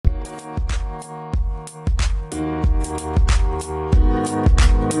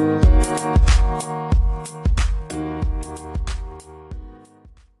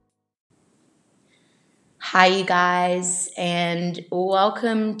Hi, you guys, and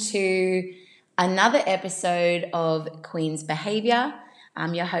welcome to another episode of Queen's Behavior.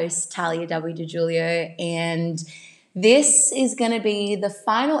 I'm your host, Talia W. DeJulio, and this is going to be the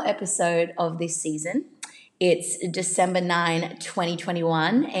final episode of this season. It's December 9,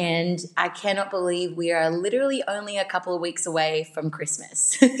 2021, and I cannot believe we are literally only a couple of weeks away from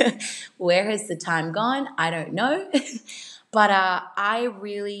Christmas. Where has the time gone? I don't know. But I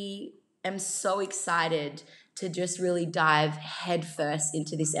really am so excited to just really dive headfirst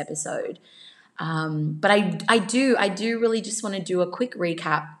into this episode. But I do really just want to do a quick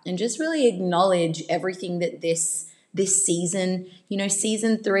recap and just really acknowledge everything that this season,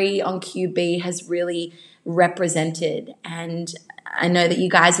 season 3 on QB has really represented. And I know that you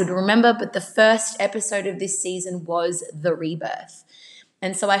guys would remember, but the first episode of this season was the rebirth.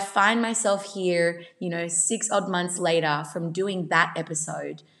 And so I find myself here, 6 odd months later from doing that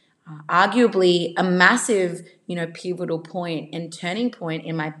episode, arguably a massive, pivotal point and turning point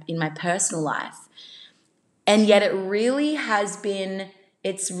in my personal life. And yet it's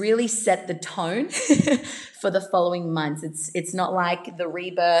really set the tone for the following months. It's not like the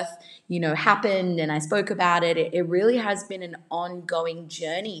rebirth, happened and I spoke about it. It really has been an ongoing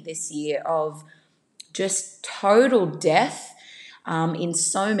journey this year of just total death in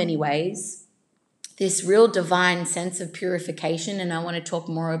so many ways. This real divine sense of purification, and I want to talk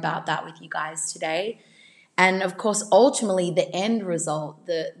more about that with you guys today. And of course, ultimately, the end result,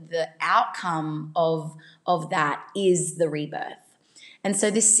 the outcome of that is the rebirth. And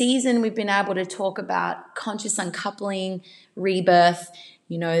so this season, we've been able to talk about conscious uncoupling, rebirth,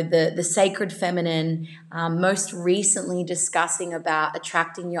 the sacred feminine, most recently discussing about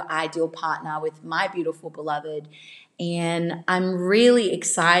attracting your ideal partner with my beautiful beloved. And I'm really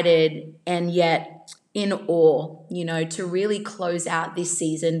excited and yet in awe, to really close out this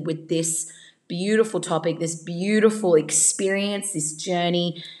season with this beautiful topic, this beautiful experience, this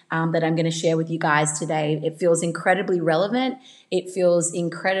journey that I'm going to share with you guys today. It feels incredibly relevant. It feels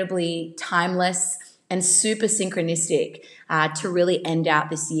incredibly timeless and super synchronistic to really end out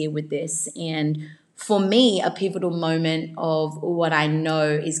this year with this. And for me, a pivotal moment of what I know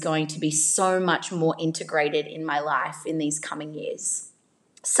is going to be so much more integrated in my life in these coming years.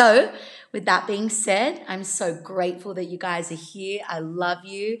 So, with that being said, I'm so grateful that you guys are here. I love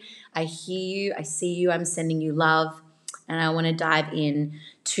you. I hear you. I see you. I'm sending you love. And I want to dive in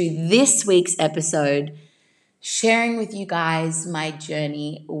to this week's episode, sharing with you guys my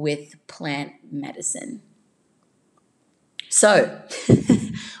journey with plant medicine. So,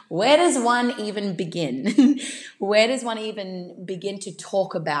 where does one even begin? Where does one even begin to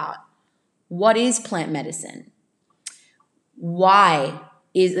talk about what is plant medicine? Why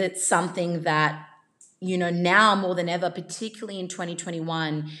is it something that, now more than ever, particularly in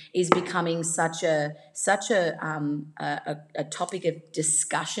 2021, is becoming such a topic of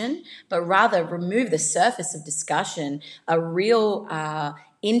discussion, but rather remove the surface of discussion, a real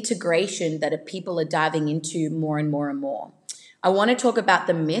integration that people are diving into more and more and more. I want to talk about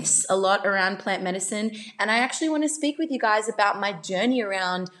the myths a lot around plant medicine, and I actually want to speak with you guys about my journey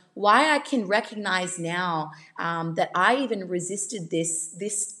around why I can recognize now that I even resisted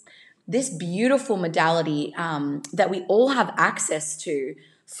this beautiful modality that we all have access to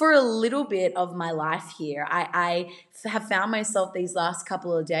for a little bit of my life here. I have found myself these last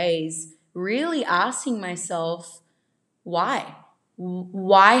couple of days really asking myself, why?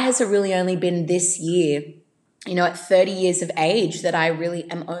 Why has it really only been this year, at 30 years of age, that I really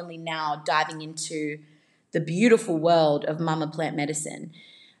am only now diving into the beautiful world of mama plant medicine?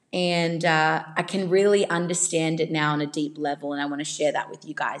 And I can really understand it now on a deep level, and I want to share that with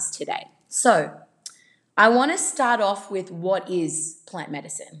you guys today. So I want to start off with what is plant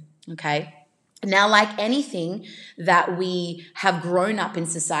medicine, okay? Now, like anything that we have grown up in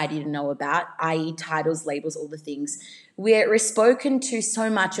society to know about, i.e. titles, labels, all the things, we're spoken to so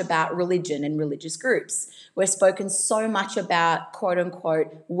much about religion and religious groups. We're spoken so much about, quote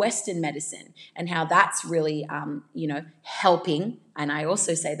unquote, Western medicine and how that's really, helping. And I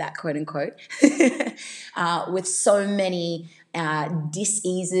also say that, quote unquote, with so many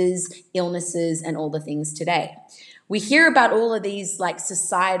diseases, illnesses, and all the things today. We hear about all of these like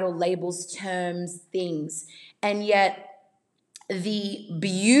societal labels, terms, things, and yet the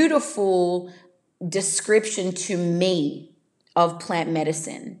beautiful description to me of plant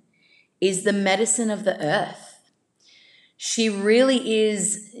medicine is the medicine of the earth. She really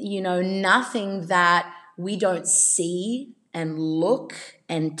is, nothing that we don't see and look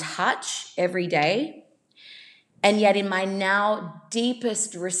and touch every day. And yet in my now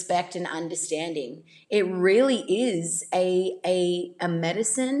deepest respect and understanding, it really is a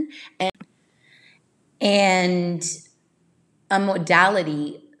medicine. and a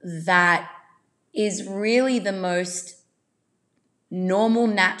modality that is really the most normal,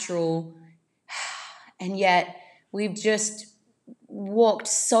 natural, and yet we've just walked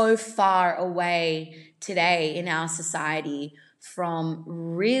so far away today in our society from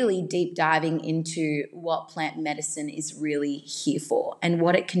really deep diving into what plant medicine is really here for and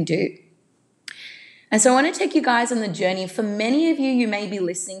what it can do. And so I want to take you guys on the journey. For many of you, you may be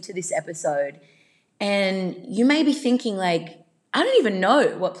listening to this episode and you may be thinking like, I don't even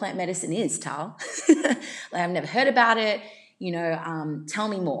know what plant medicine is, Tal. Like, I've never heard about it. Tell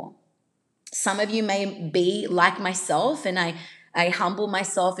me more. Some of you may be like myself, and I humble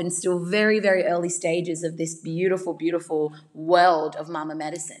myself in still very, very early stages of this beautiful, beautiful world of mama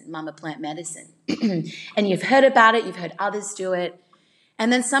medicine, mama plant medicine. And you've heard about it, you've heard others do it.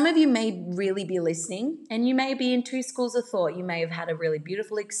 And then some of you may really be listening, and you may be in two schools of thought. You may have had a really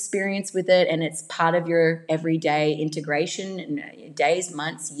beautiful experience with it, and it's part of your everyday integration, in days,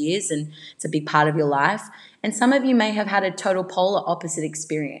 months, years, and it's a big part of your life. And some of you may have had a total polar opposite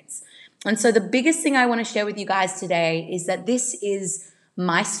experience. And so the biggest thing I want to share with you guys today is that this is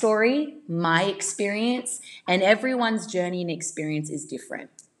my story, my experience, and everyone's journey and experience is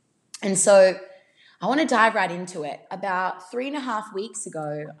different. And so I want to dive right into it. About 3.5 weeks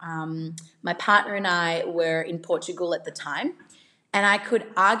ago, my partner and I were in Portugal at the time, and I could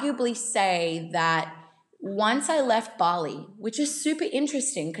arguably say that once I left Bali, which is super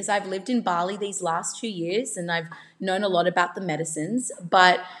interesting because I've lived in Bali these last 2 years and I've known a lot about the medicines,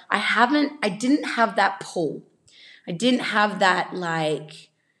 but I didn't have that pull. I didn't have that like,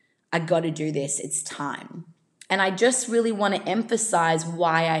 I got to do this, it's time. And I just really want to emphasize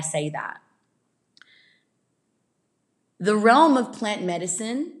why I say that. The realm of plant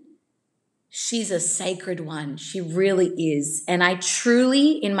medicine, she's a sacred one. She really is. And I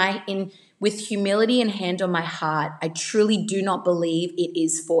truly, with humility and hand on my heart, I truly do not believe it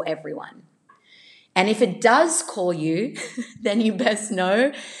is for everyone. And if it does call you, then you best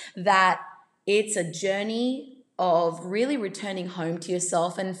know that it's a journey of really returning home to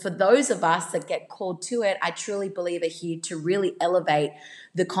yourself. And for those of us that get called to it, I truly believe are here to really elevate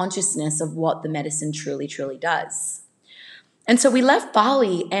the consciousness of what the medicine truly, truly does. And so we left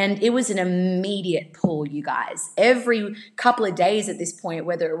Bali and it was an immediate pull, you guys. Every couple of days at this point,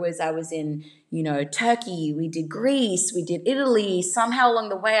 whether it was I was in, Turkey, we did Greece, we did Italy, somehow along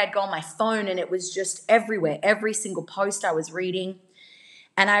the way I'd go on my phone and it was just everywhere, every single post I was reading.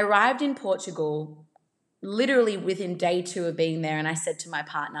 And I arrived in Portugal literally within day 2 of being there, and I said to my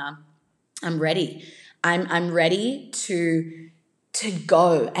partner, I'm ready. I'm ready to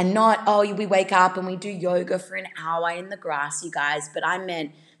go, and not, we wake up and we do yoga for an hour in the grass, you guys, but I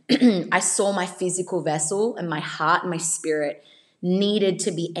meant I saw my physical vessel and my heart and my spirit needed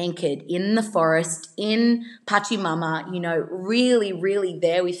to be anchored in the forest, in Pachamama, really, really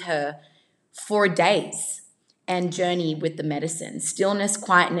there with her for days and journey with the medicine. Stillness,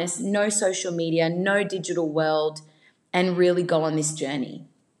 quietness, no social media, no digital world, and really go on this journey.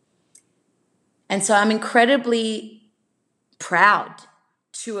 And so I'm incredibly proud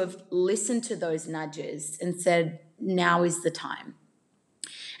to have listened to those nudges and said, now is the time.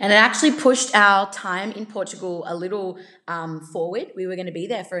 And it actually pushed our time in Portugal a little forward. We were going to be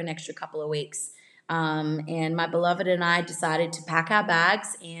there for an extra couple of weeks. And my beloved and I decided to pack our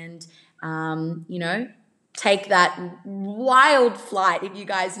bags and, take that wild flight, if you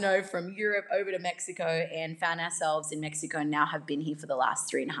guys know, from Europe over to Mexico, and found ourselves in Mexico and now have been here for the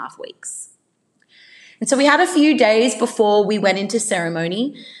last 3.5 weeks. And so we had a few days before we went into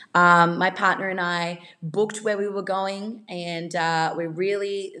ceremony. My partner and I booked where we were going, and we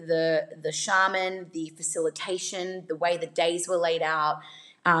really, the shaman, the facilitation, the way the days were laid out,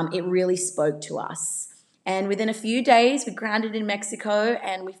 it really spoke to us. And within a few days, we grounded in Mexico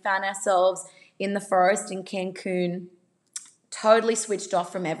and we found ourselves in the forest in Cancun, totally switched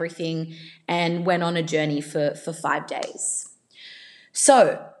off from everything and went on a journey for 5 days.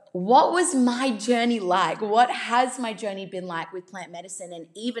 So what was my journey like? What has my journey been like with plant medicine? And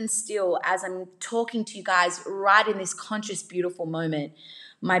even still, as I'm talking to you guys right in this conscious, beautiful moment,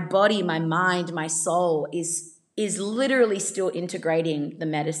 my body, my mind, my soul is literally still integrating the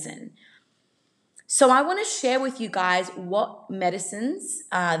medicine. So I want to share with you guys what medicines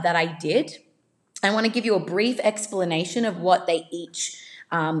that I did. I want to give you a brief explanation of what they each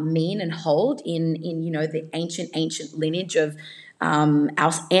mean and hold in the ancient lineage of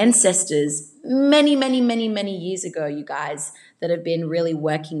our ancestors many, many, many, many years ago, you guys, that have been really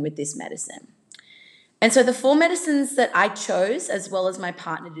working with this medicine. And so the 4 medicines that I chose, as well as my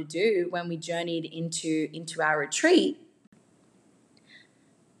partner, to do when we journeyed into our retreat,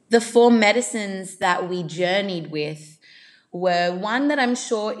 The four medicines that we journeyed with were one that I'm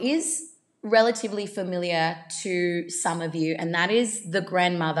sure is relatively familiar to some of you, and that is the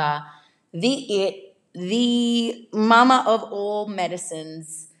grandmother, the mama of all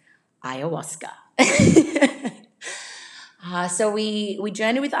medicines, ayahuasca. So we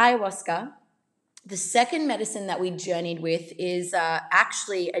journeyed with ayahuasca. The second medicine that we journeyed with is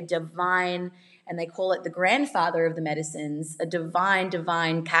actually a divine, and they call it the grandfather of the medicines, a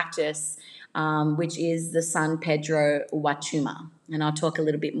divine cactus, which is the San Pedro Huachuma. And I'll talk a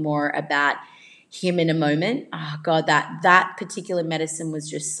little bit more about him in a moment. Oh God, that particular medicine was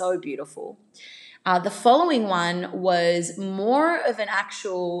just so beautiful. The following one was more of an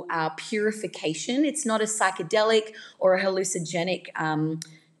actual purification. It's not a psychedelic or a hallucinogenic.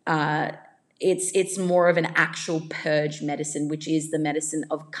 It's more of an actual purge medicine, which is the medicine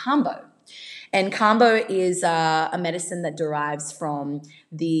of Kambo. And Kambo is a medicine that derives from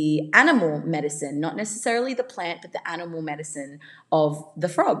the animal medicine, not necessarily the plant, but the animal medicine of the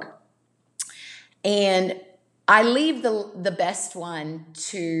frog. And I leave the best one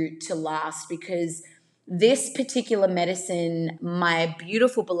to last, because this particular medicine, my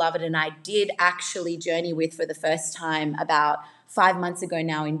beautiful beloved and I did actually journey with for the first time about 5 months ago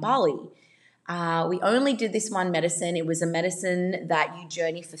now in Bali. We only did this one medicine. It was a medicine that you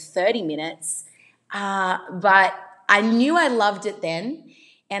journey for 30 minutes. But I knew I loved it then.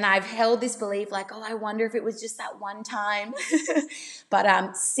 And I've held this belief like, oh, I wonder if it was just that one time.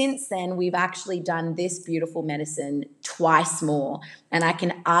 But since then, we've actually done this beautiful medicine twice more. And I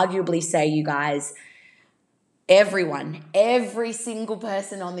can arguably say, you guys, every single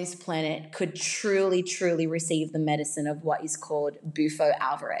person on this planet could truly receive the medicine of what is called Bufo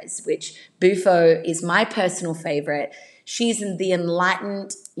Alvarez, which Bufo is my personal favorite. She's the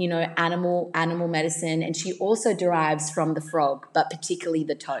enlightened, animal medicine, and she also derives from the frog, but particularly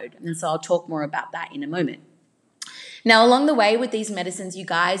the toad. And so I'll talk more about that in a moment. Now, along the way with these medicines, you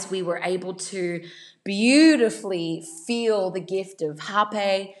guys, we were able to beautifully feel the gift of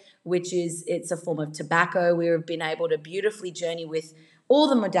hape, it's a form of tobacco. We've been able to beautifully journey with all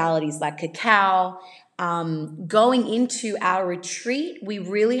the modalities like cacao. Going into our retreat, we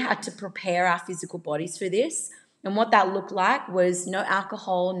really had to prepare our physical bodies for this. And what that looked like was no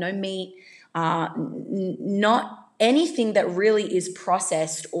alcohol, no meat, not anything that really is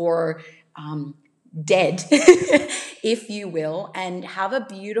processed or dead, if you will, and have a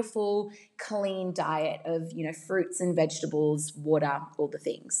beautiful, clean diet of, fruits and vegetables, water, all the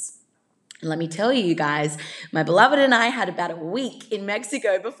things. And let me tell you guys, my beloved and I had about a week in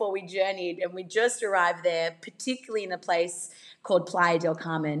Mexico before we journeyed, and we just arrived there, particularly in a place called Playa del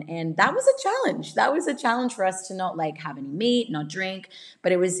Carmen. And that was a challenge. That was a challenge for us to not have any meat, not drink,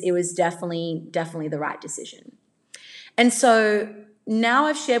 but it was definitely the right decision. And so now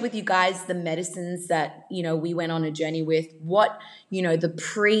I've shared with you guys the medicines that, we went on a journey with, what, what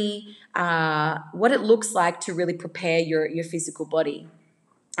it looks like to really prepare your physical body.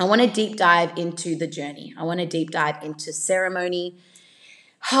 I want to deep dive into the journey. I want to deep dive into ceremony.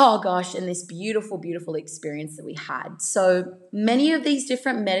 Oh gosh, and this beautiful, beautiful experience that we had. So many of these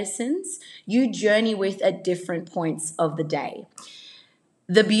different medicines you journey with at different points of the day.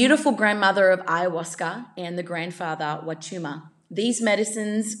 The beautiful grandmother of ayahuasca and the grandfather Huachuma. These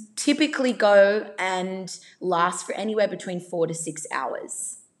medicines typically go and last for anywhere between 4 to 6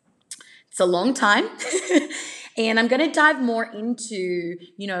 hours. It's a long time. And I'm going to dive more into,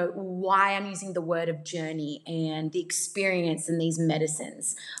 why I'm using the word of journey and the experience in these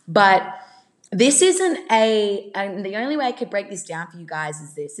medicines. But this isn't and the only way I could break this down for you guys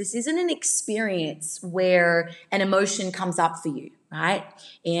is this. This isn't an experience where an emotion comes up for you, right?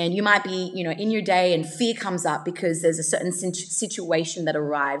 And you might be, in your day and fear comes up because there's a certain situation that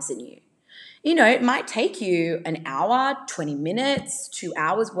arrives in you. It might take you an hour, 20 minutes, 2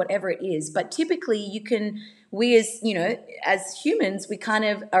 hours, whatever it is. But typically we as humans, we kind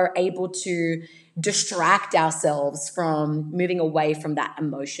of are able to distract ourselves from moving away from that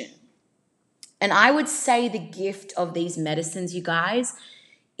emotion. And I would say the gift of these medicines, you guys,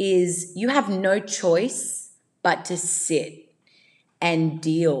 is you have no choice but to sit and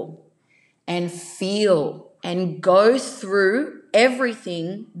deal and feel and go through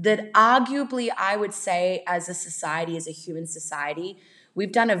everything that arguably I would say as a society, as a human society,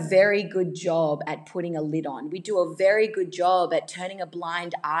 we've done a very good job at putting a lid on. We do a very good job at turning a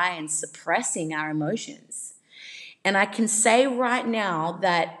blind eye and suppressing our emotions. And I can say right now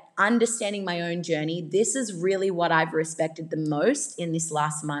that understanding my own journey, this is really what I've respected the most in this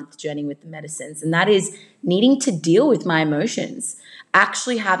last month journeying with the medicines. And that is needing to deal with my emotions,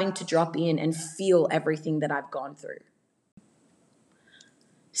 actually having to drop in and feel everything that I've gone through.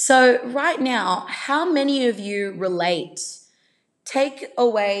 So right now, how many of you relate? Take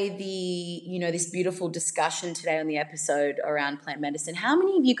away this beautiful discussion today on the episode around plant medicine. How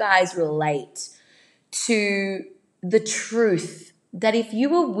many of you guys relate to the truth that if you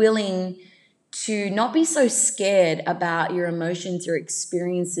were willing to not be so scared about your emotions, your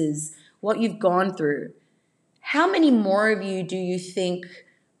experiences, what you've gone through, how many more of you do you think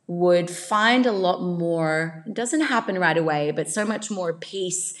would find a lot more? It doesn't happen right away, but so much more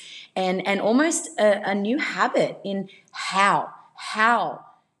peace and almost a new habit in how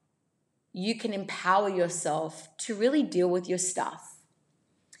you can empower yourself to really deal with your stuff.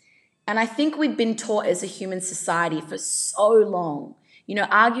 And I think we've been taught as a human society for so long,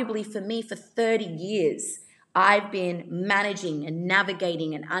 arguably for me, for 30 years, I've been managing and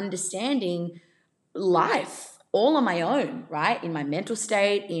navigating and understanding life all on my own, right? In my mental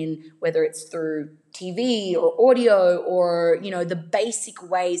state, in whether it's through TV or audio or, the basic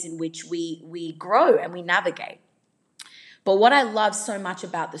ways in which we grow and we navigate. But what I love so much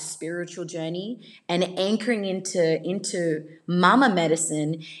about the spiritual journey and anchoring into mama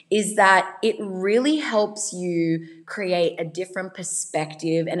medicine is that it really helps you create a different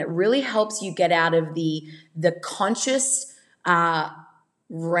perspective, and it really helps you get out of the conscious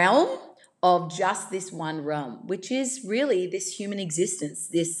realm of just this one realm, which is really this human existence.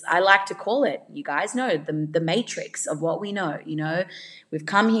 This, I like to call it, you guys know, the matrix of what we know. We've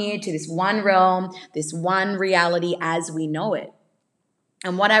come here to this one realm, this one reality as we know it.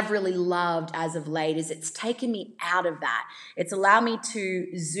 And what I've really loved as of late is it's taken me out of that. It's allowed me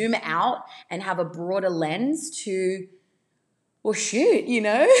to zoom out and have a broader lens to, well, shoot,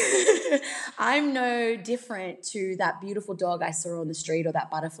 I'm no different to that beautiful dog I saw on the street, or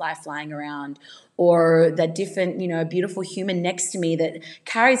that butterfly flying around, or that different, beautiful human next to me that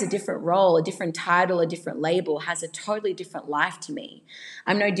carries a different role, a different title, a different label, has a totally different life to me.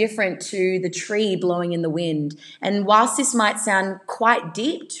 I'm no different to the tree blowing in the wind. And whilst this might sound quite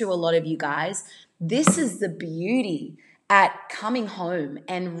deep to a lot of you guys, this is the beauty at coming home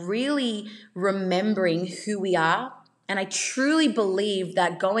and really remembering who we are. And I truly believe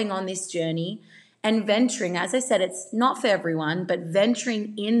that going on this journey and venturing, as I said, it's not for everyone, but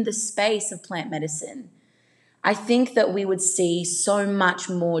venturing in the space of plant medicine, I think that we would see so much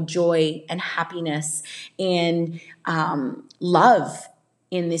more joy and happiness and love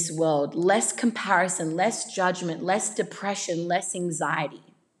in this world, less comparison, less judgment, less depression, less anxiety.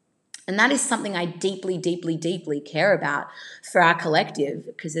 And that is something I deeply, deeply, deeply care about for our collective,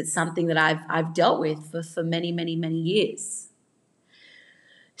 because it's something that I've dealt with for many, many, many years.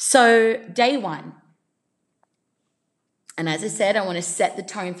 So day one, and as I said, I want to set the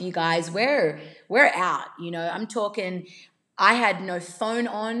tone for you guys. We're out, I'm talking, I had no phone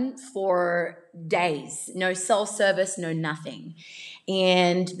on for days, no cell service, no nothing.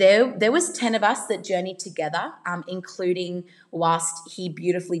 And there was 10 of us that journeyed together, including, whilst he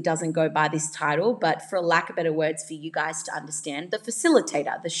beautifully doesn't go by this title, but for lack of better words for you guys to understand, the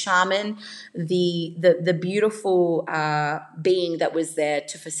facilitator, the shaman, the beautiful being that was there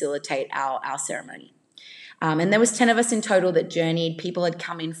to facilitate our ceremony. And there was 10 of us in total that journeyed. People had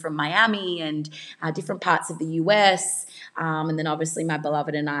come in from Miami and different parts of the US. And then obviously my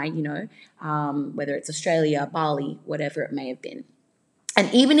beloved and I, whether it's Australia, Bali, whatever it may have been. And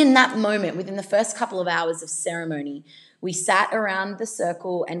even in that moment, within the first couple of hours of ceremony, we sat around the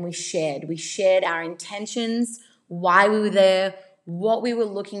circle and we shared. We shared our intentions, why we were there, what we were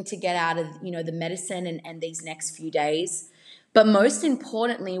looking to get out of, the medicine and these next few days. But most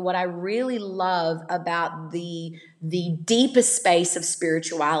importantly, what I really love about the deeper space of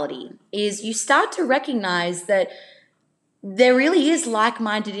spirituality is you start to recognize that there really is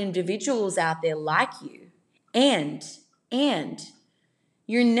like-minded individuals out there like you. And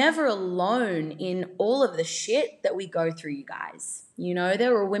you're never alone in all of the shit that we go through, you guys.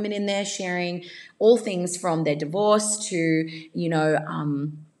 There were women in there sharing all things from their divorce to,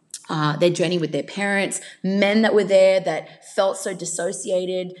 their journey with their parents, men that were there that felt so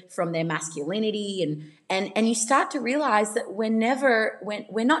dissociated from their masculinity. And you start to realize that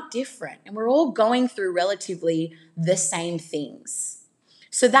we're not different, and we're all going through relatively the same things.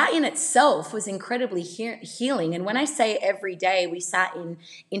 So that in itself was incredibly healing. And when I say every day we sat in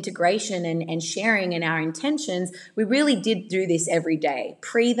integration and sharing in our intentions, we really did do this every day,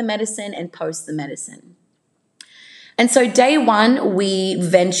 pre the medicine and post the medicine. And so day one, we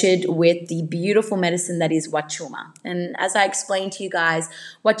ventured with the beautiful medicine that is Wachuma. And as I explained to you guys,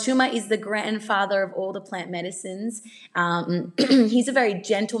 Wachuma is the grandfather of all the plant medicines. He's a very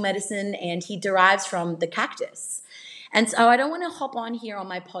gentle medicine, and he derives from the cactus. And so I don't want to hop on here on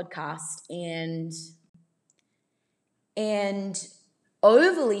my podcast and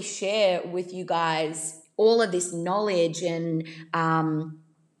overly share with you guys all of this knowledge and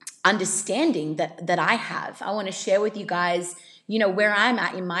understanding that I have. I want to share with you guys, where I'm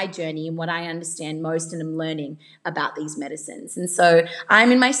at in my journey and what I understand most and am learning about these medicines. And so I'm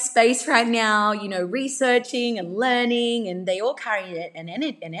in my space right now, researching and learning, and they all carry an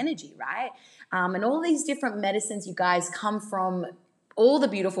energy, right? And all these different medicines, you guys, come from all the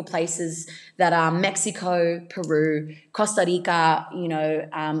beautiful places that are Mexico, Peru, Costa Rica,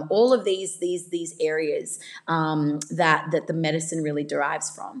 all of these areas that the medicine really derives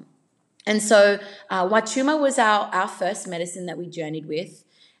from. And so Wachuma was our first medicine that we journeyed with.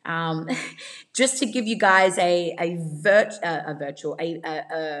 Just to give you guys an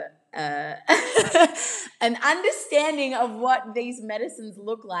understanding of what these medicines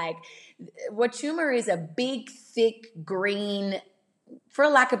look like. Wachuma is a big, thick, green, for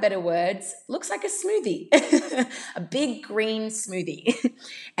lack of better words, looks like a smoothie, a big green smoothie.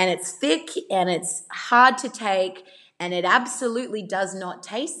 And it's thick and it's hard to take, and it absolutely does not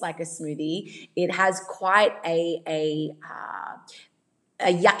taste like a smoothie. It has quite a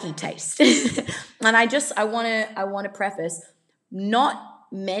yucky taste. And I want to preface, not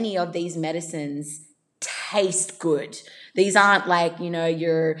many of these medicines taste good. These aren't like,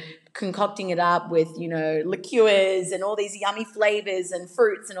 you're concocting it up with, liqueurs and all these yummy flavors and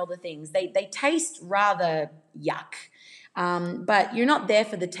fruits and all the things. They taste rather yuck. But you're not there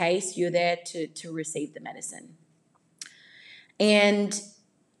for the taste. You're there to receive the medicine. And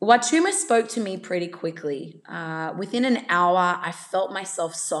Wachuma spoke to me pretty quickly. Within an hour, I felt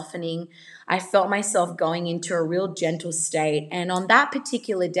myself softening. I felt myself going into a real gentle state. And on that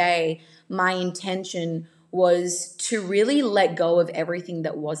particular day, my intention was to really let go of everything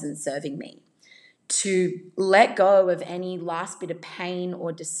that wasn't serving me, to let go of any last bit of pain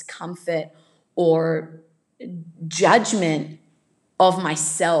or discomfort or judgment of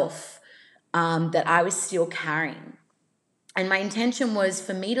myself that I was still carrying. And my intention was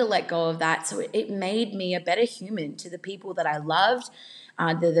for me to let go of that, so it made me a better human to the people that I loved,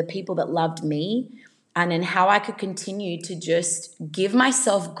 the people that loved me, and then how I could continue to just give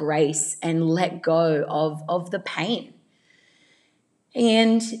myself grace and let go of the pain.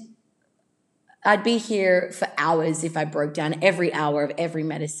 And I'd be here for hours if I broke down every hour of every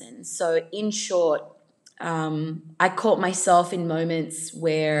medicine. So in short, I caught myself in moments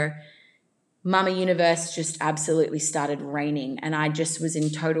where Mama Universe just absolutely started raining, and I just was in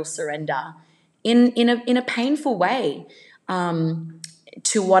total surrender in a painful way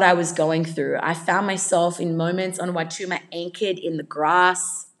to what I was going through. I found myself in moments on Wachuma anchored in the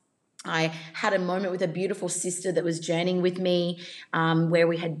grass. I had a moment with a beautiful sister that was journeying with me, where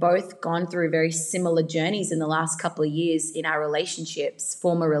we had both gone through very similar journeys in the last couple of years in our relationships,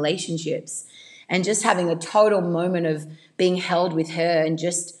 former relationships, and just having a total moment of being held with her and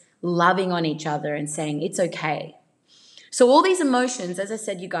just loving on each other and saying, it's okay. So all these emotions, as I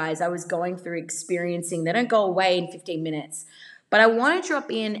said, you guys, I was going through, experiencing, they don't go away in 15 minutes. But I want to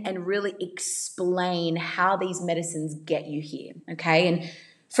drop in and really explain how these medicines get you here, okay? And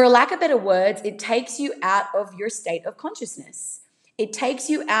for lack of better words, it takes you out of your state of consciousness. It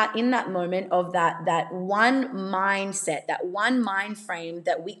takes you out in that moment of that one mindset, that one mind frame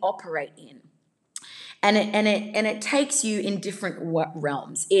that we operate in. And it takes you in different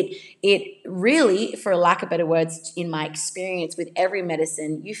realms. It really, for lack of better words, in my experience with every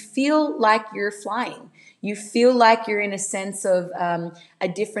medicine, you feel like you're flying. You feel like you're in a sense of a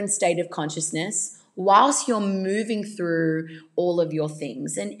different state of consciousness whilst you're moving through all of your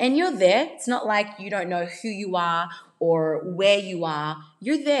things. And you're there. It's not like you don't know who you are or where you are.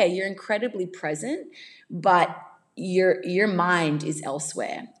 You're there. You're incredibly present, but your mind is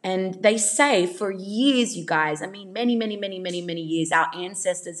elsewhere. And they say for years, you guys, I mean, many years, our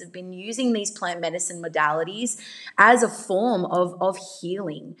ancestors have been using these plant medicine modalities as a form of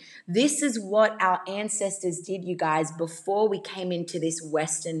healing. This is what our ancestors did, you guys, before we came into this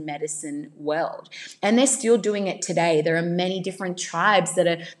Western medicine world. And they're still doing it today. There are many different tribes that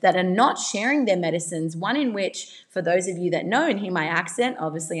are not sharing their medicines, one in which, for those of you that know and hear my accent,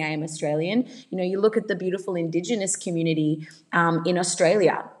 obviously I am Australian, you look at the beautiful Indigenous community in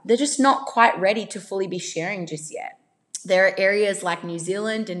Australia. They're just not quite ready to fully be sharing just yet. There are areas like New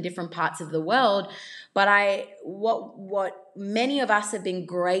Zealand and different parts of the world, but what many of us have been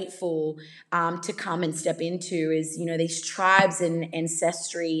grateful to come and step into is, these tribes and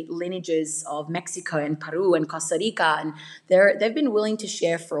ancestry lineages of Mexico and Peru and Costa Rica, and they've been willing to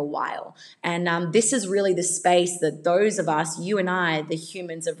share for a while. And this is really the space that those of us, you and I, the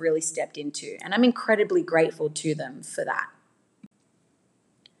humans, have really stepped into. And I'm incredibly grateful to them for that.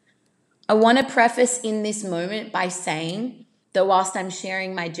 I want to preface in this moment by saying that whilst I'm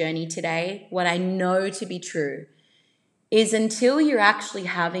sharing my journey today, what I know to be true is until you're actually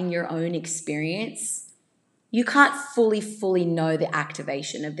having your own experience, you can't fully know the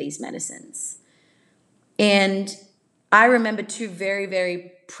activation of these medicines. And I remember two very,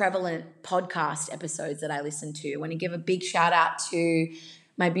 very prevalent podcast episodes that I listened to. I want to give a big shout out to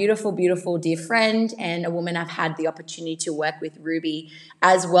my beautiful, beautiful dear friend and a woman I've had the opportunity to work with, Ruby,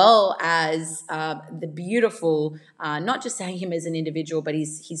 as well as the beautiful, not just him as an individual, but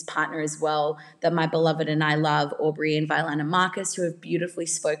his partner as well, that my beloved and I love, Aubrey and Violana Marcus, who have beautifully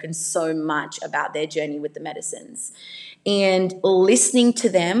spoken so much about their journey with the medicines. And listening to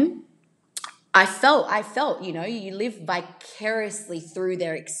them, I felt, you live vicariously through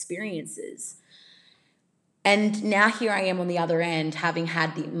their experiences. And now here I am on the other end, having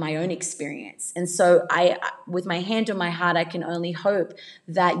had my own experience. And so with my hand on my heart, I can only hope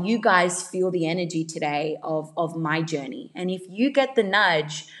that you guys feel the energy today of my journey. And if you get the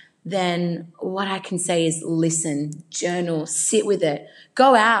nudge, then what I can say is listen, journal, sit with it.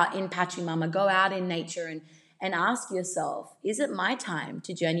 Go out in Pachamama, go out in nature and ask yourself, is it my time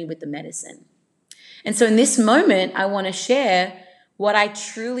to journey with the medicine? And so in this moment, I want to share what I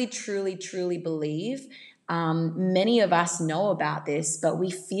truly, truly, truly believe. Many of us know about this, but we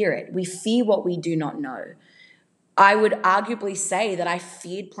fear it. We fear what we do not know. I would arguably say that I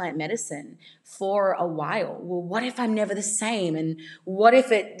feared plant medicine for a while. Well, what if I'm never the same? And what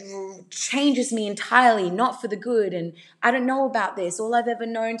if it changes me entirely, not for the good? And I don't know about this. All I've ever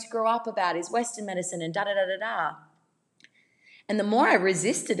known to grow up about is Western medicine and da-da-da-da-da. And the more I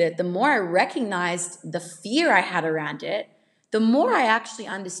resisted it, the more I recognized the fear I had around it, the more I actually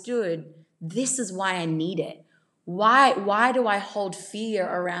understood this is why I need it. Why do I hold fear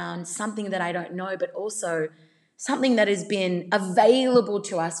around something that I don't know, but also something that has been available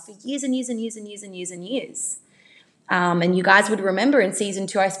to us for years and years and years and years and years and years? And you guys would remember in season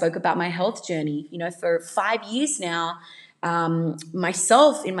 2, I spoke about my health journey. For 5 years now,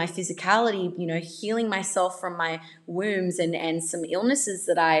 myself in my physicality, healing myself from my wounds and some illnesses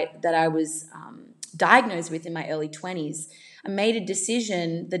that I was diagnosed with in my early 20s. I made a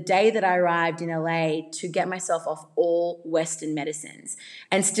decision the day that I arrived in LA to get myself off all Western medicines.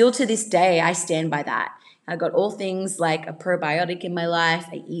 And still to this day, I stand by that. I got all things like a probiotic in my life.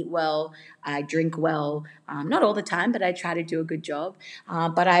 I eat well. I drink well. Not all the time, but I try to do a good job.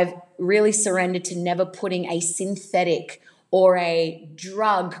 But I've really surrendered to never putting a synthetic or a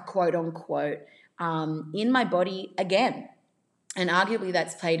drug, quote unquote, in my body again. And arguably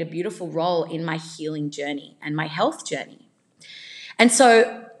that's played a beautiful role in my healing journey and my health journey. And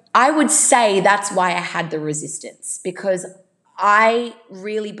so I would say that's why I had the resistance, because I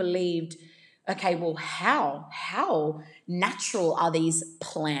really believed, okay, well, how natural are these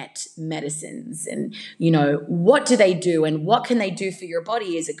plant medicines? And, what do they do and what can they do for your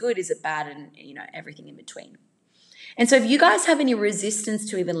body? Is it good? Is it bad? And, everything in between. And so if you guys have any resistance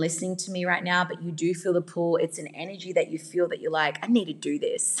to even listening to me right now, but you do feel the pull, it's an energy that you feel that you're like, I need to do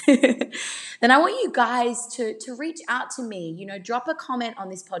this, then I want you guys to reach out to me, drop a comment on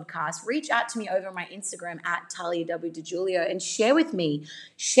this podcast, reach out to me over my Instagram at Talia W. DeJulio and share with me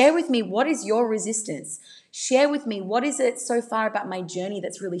what is your resistance. Share with me what is it so far about my journey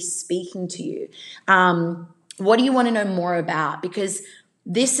that's really speaking to you. What do you want to know more about? Because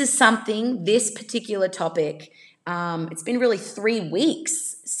this particular topic, it's been really 3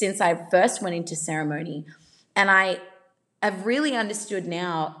 weeks since I first went into ceremony, and I've really understood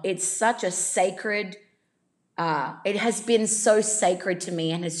now it's such a sacred, it has been so sacred to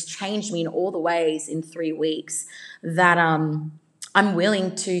me and has changed me in all the ways in 3 weeks that I'm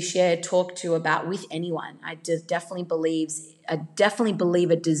willing to talk to about with anyone. I definitely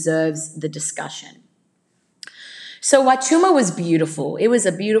believe it deserves the discussion. So Wachuma was beautiful. It was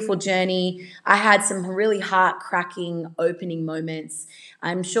a beautiful journey. I had some really heart-cracking opening moments.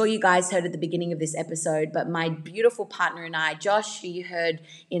 I'm sure you guys heard at the beginning of this episode, but my beautiful partner and I, Josh, who you heard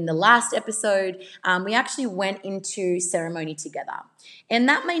in the last episode, we actually went into ceremony together. And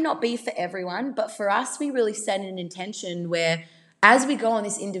that may not be for everyone, but for us, we really set an intention where as we go on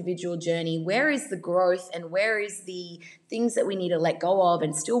this individual journey, where is the growth and where is the things that we need to let go of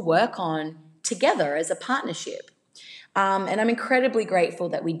and still work on together as a partnership? And I'm incredibly grateful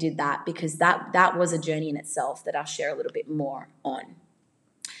that we did that, because that was a journey in itself that I'll share a little bit more on.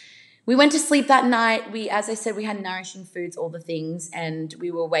 We went to sleep that night. As I said, we had nourishing foods, all the things, and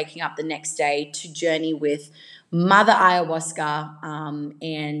we were waking up the next day to journey with Mother Ayahuasca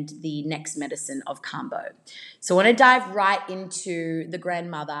and the next medicine of Kambo. So I want to dive right into the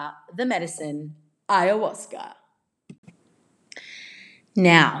grandmother, the medicine, Ayahuasca.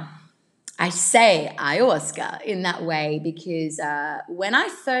 Now, I say ayahuasca in that way because when I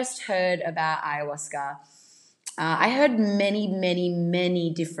first heard about ayahuasca, I heard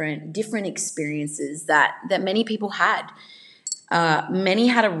many different experiences that many people had. Many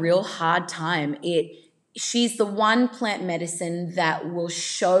had a real hard time. She's the one plant medicine that will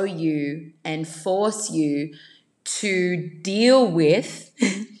show you and force you to deal with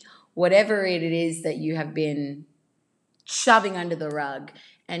whatever it is that you have been shoving under the rug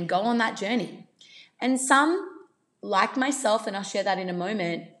and go on that journey. And some, like myself, and I'll share that in a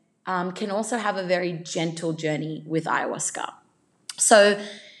moment, can also have a very gentle journey with ayahuasca. So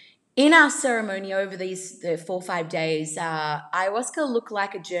in our ceremony over the 4 or 5 days, ayahuasca looked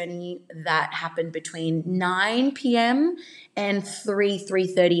like a journey that happened between 9 p.m. and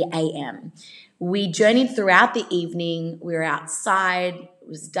 3:30 a.m. We journeyed throughout the evening. We were outside. It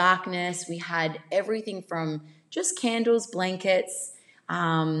was darkness. We had everything from just candles, blankets,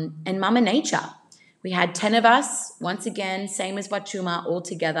 and Mama Nature. We had 10 of us, once again, same as Wachuma, all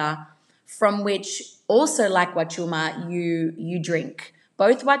together, from which also, like Wachuma, you drink.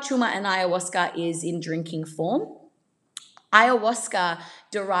 Both Wachuma and ayahuasca is in drinking form. Ayahuasca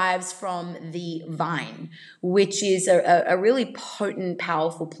derives from the vine, which is a really potent,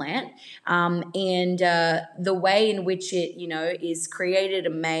 powerful plant. And the way in which it, is created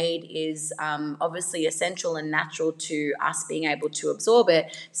and made is obviously essential and natural to us being able to absorb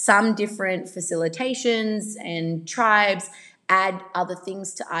it. Some different facilitations and tribes add other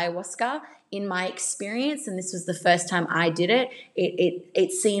things to ayahuasca. In my experience, and this was the first time I did it,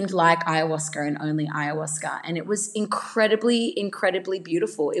 it seemed like ayahuasca and only ayahuasca. And it was incredibly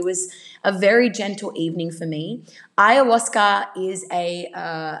beautiful. It was a very gentle evening for me. Ayahuasca is a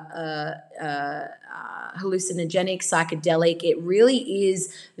hallucinogenic psychedelic. It really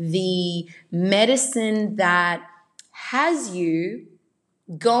is the medicine that has you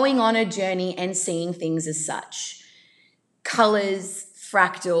going on a journey and seeing things as such. Colors,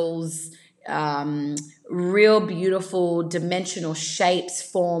 fractals, real beautiful dimensional shapes,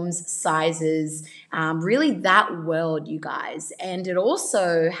 forms, sizes, really that world, you guys. And it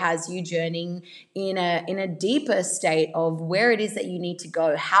also has you journeying in a deeper state of where it is that you need to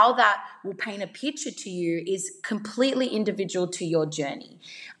go. How that will paint a picture to you is completely individual to your journey.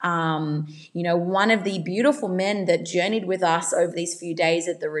 One of the beautiful men that journeyed with us over these few days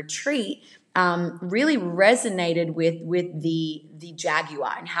at the retreat really resonated with the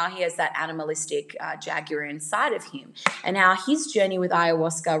jaguar and how he has that animalistic jaguar inside of him, and how his journey with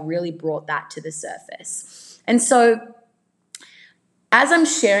ayahuasca really brought that to the surface. And so as I'm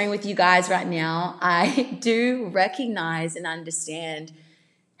sharing with you guys right now, I do recognize and understand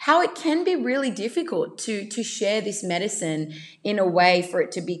how it can be really difficult to share this medicine in a way for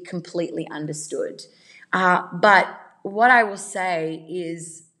it to be completely understood. But what I will say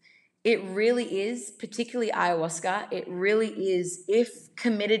is, it really is, particularly ayahuasca, it really is, if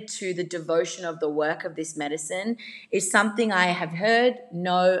committed to the devotion of the work of this medicine, is something I have heard,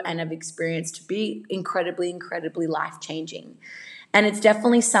 know, and have experienced to be incredibly life-changing. And it's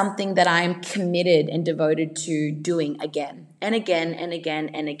definitely something that I am committed and devoted to doing again and again and again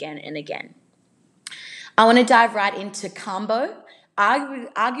and again and again. I want to dive right into Kambo.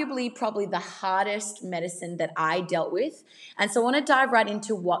 Arguably probably the hardest medicine that I dealt with. And so I want to dive right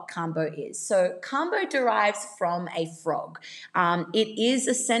into what Kambo is. So Kambo derives from a frog. It is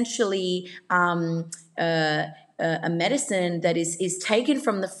essentially a medicine that is taken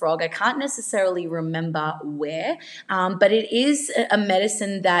from the frog. I can't necessarily remember where, but it is a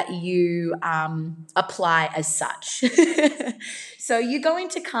medicine that you apply as such. So you go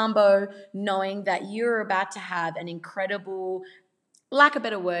into Kambo knowing that you're about to have an incredible, lack of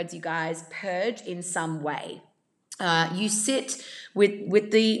better words, you guys, purge in some way. You sit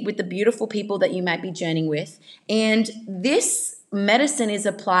with the beautiful people that you might be journeying with, and this medicine is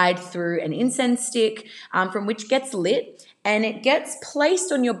applied through an incense stick from which gets lit, and it gets placed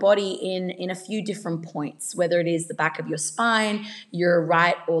on your body in a few different points, whether it is the back of your spine, your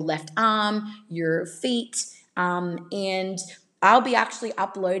right or left arm, your feet, and I'll be actually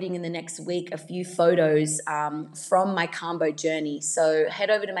uploading in the next week a few photos from my Kambo journey. So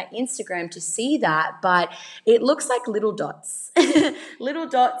head over to my Instagram to see that. But it looks like little dots, little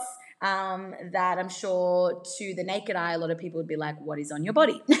dots that I'm sure to the naked eye, a lot of people would be like, what is on your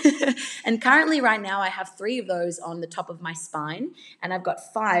body? And currently right now I have 3 of those on the top of my spine, and I've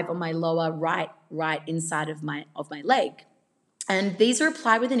got 5 on my lower right inside of my leg. And these are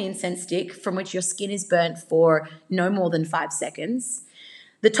applied with an incense stick from which your skin is burnt for no more than 5 seconds.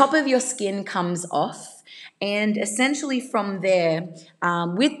 The top of your skin comes off, and essentially from there,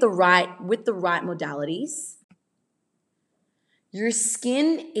 with the right modalities, Your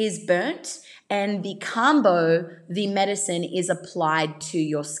skin is burnt, and the Kambo, the medicine, is applied to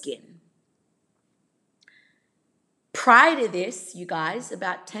your skin. Prior to this, you guys,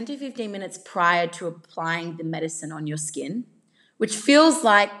 about 10 to 15 minutes prior to applying the medicine on your skin, which feels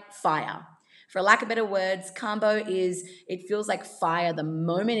like fire. For lack of better words, Kambo it feels like fire the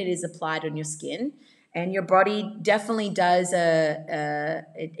moment it is applied on your skin. And your body definitely does,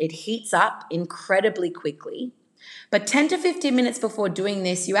 it heats up incredibly quickly. But 10 to 15 minutes before doing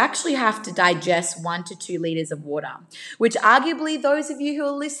this, you actually have to digest 1 to 2 liters of water, which arguably those of you who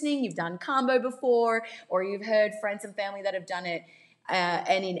are listening, you've done Kambo before, or you've heard friends and family that have done it.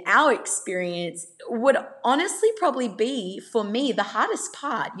 And in our experience, would honestly probably be, for me, the hardest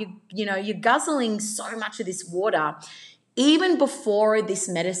part. You're guzzling so much of this water. Even before this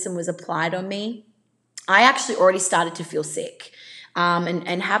medicine was applied on me, I actually already started to feel sick.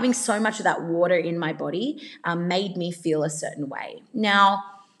 And having so much of that water in my body made me feel a certain way. Now,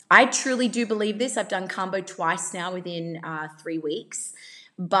 I truly do believe this. I've done Kambo twice now within 3 weeks.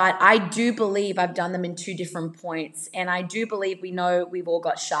 But I do believe I've done them in 2 different points. And I do believe we know we've all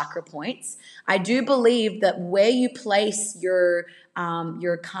got chakra points. I do believe that where you place your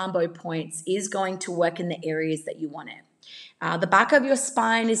Kambo points is going to work in the areas that you want it. The back of your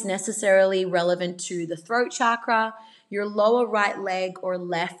spine is necessarily relevant to the throat chakra. Your lower right leg or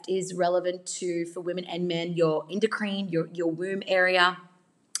left is relevant to, for women and men, your endocrine, your womb area.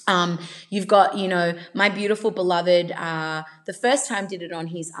 You've got, my beautiful beloved, the first time did it on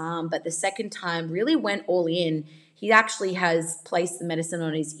his arm, but the second time really went all in. He actually has placed the medicine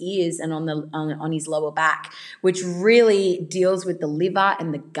on his ears and on his lower back, which really deals with the liver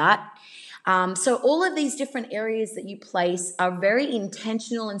and the gut. So all of these different areas that you place are very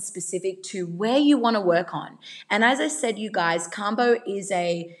intentional and specific to where you want to work on. And as I said, you guys, Kambo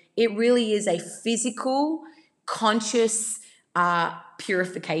it really is a physical, conscious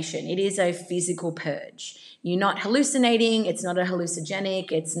purification. It is a physical purge. You're not hallucinating. It's not a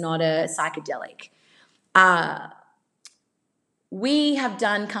hallucinogenic. It's not a psychedelic. We have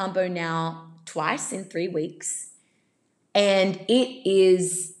done Kambo now twice in 3 weeks, and it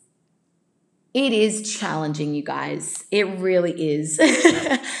is challenging, you guys. It really is.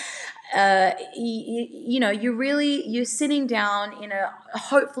 You're sitting down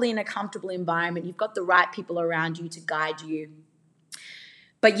hopefully in a comfortable environment. You've got the right people around you to guide you.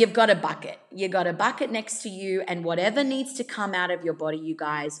 But you've got a bucket. You've got a bucket next to you, and whatever needs to come out of your body, you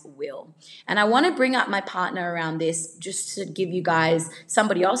guys will. And I want to bring up my partner around this just to give you guys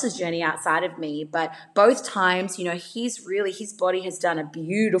somebody else's journey outside of me. But both times, his body has done a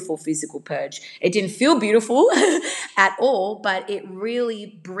beautiful physical purge. It didn't feel beautiful at all, but it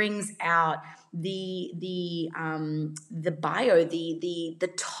really brings out the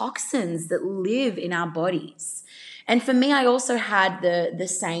toxins that live in our bodies. And for me, I also had the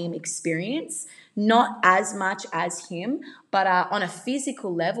same experience, not as much as him, but on a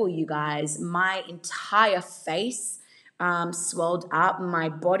physical level, you guys, my entire face swelled up. My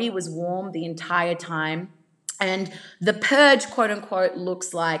body was warm the entire time. And the purge, quote unquote,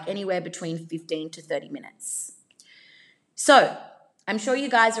 looks like anywhere between 15 to 30 minutes. So I'm sure you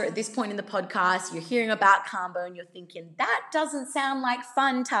guys are at this point in the podcast, you're hearing about Kambo and you're thinking, that doesn't sound like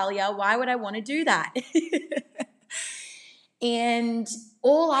fun, Talia. Why would I want to do that? And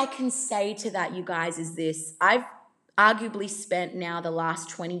all I can say to that, you guys, is this. I've arguably spent now the last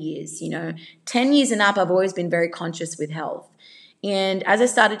 20 years, 10 years and up, I've always been very conscious with health. And as I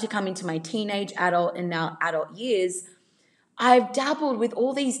started to come into my teenage, adult, and now adult years, I've dabbled with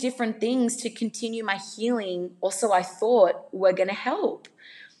all these different things to continue my healing, or so I thought were going to help.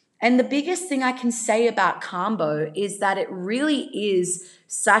 And the biggest thing I can say about Kambo is that it really is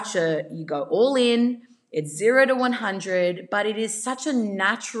you go all in, it's 0 to 100, but it is such a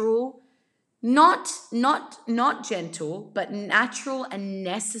natural, not gentle, but natural and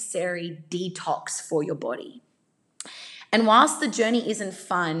necessary detox for your body. And whilst the journey isn't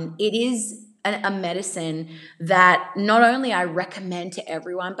fun, it is a medicine that not only I recommend to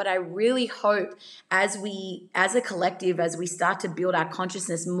everyone, but I really hope as a collective, as we start to build our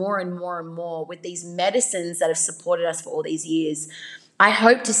consciousness more and more and more with these medicines that have supported us for all these years, I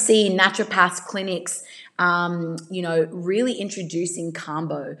hope to see naturopaths, clinics, really introducing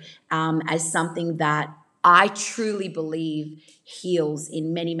Kambo as something that I truly believe heals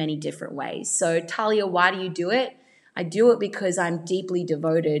in many, many different ways. So Talia, why do you do it? I do it because I'm deeply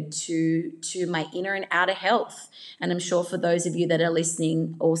devoted to my inner and outer health. And I'm sure for those of you that are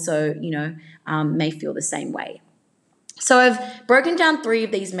listening also, may feel the same way. So I've broken down 3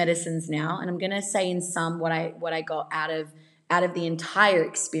 of these medicines now, and I'm going to say in sum what I got out of the entire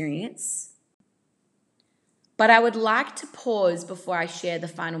experience. But I would like to pause before I share the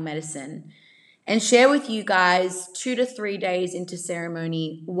final medicine and share with you guys 2 to 3 days into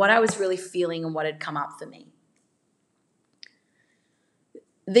ceremony what I was really feeling and what had come up for me.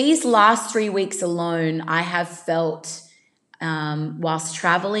 These last 3 weeks alone, I have felt, whilst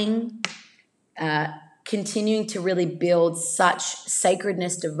traveling, continuing to really build such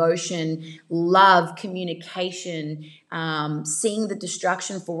sacredness, devotion, love, communication, seeing the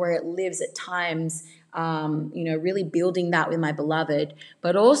destruction for where it lives at times, really building that with my beloved,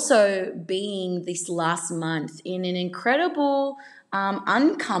 but also being this last month in an incredible,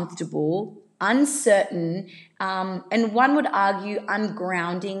 uncomfortable, uncertain, and one would argue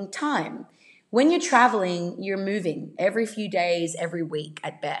ungrounding time. When you're traveling, you're moving every few days, every week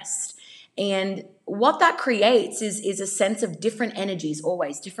at best. And what that creates is a sense of different energies,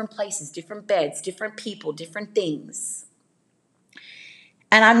 always different places, different beds, different people, different things.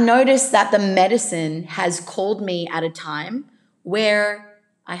 And I've noticed that the medicine has called me at a time where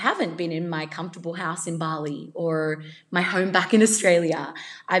I haven't been in my comfortable house in Bali or my home back in Australia.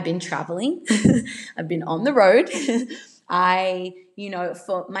 I've been traveling. I've been on the road.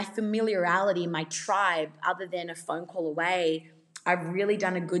 For my familiarity, my tribe, other than a phone call away, I've really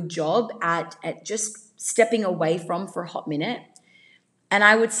done a good job at just stepping away from for a hot minute. And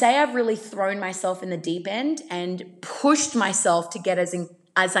I would say I've really thrown myself in the deep end and pushed myself to get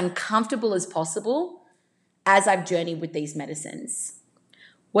as uncomfortable as possible as I've journeyed with these medicines.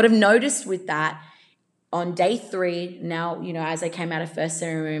 What I've noticed with that on day 3, now, as I came out of first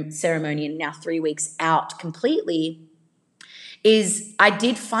ceremony and now 3 weeks out completely, is I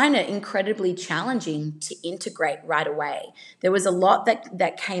did find it incredibly challenging to integrate right away. There was a lot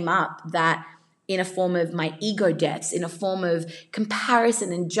that came up that in a form of my ego deaths, in a form of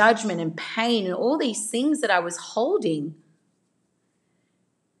comparison and judgment and pain and all these things that I was holding.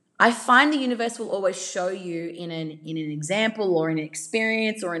 I find the universe will always show you in an example or in an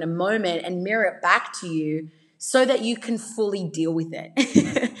experience or in a moment and mirror it back to you so that you can fully deal with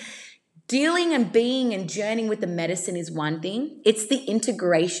it. Dealing and being and journeying with the medicine is one thing. It's the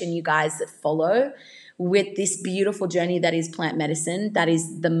integration, you guys, that follow with this beautiful journey that is plant medicine that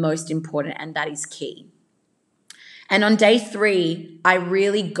is the most important, and that is key. And on day 3, I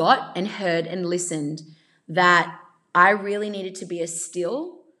really got and heard and listened that I really needed to be as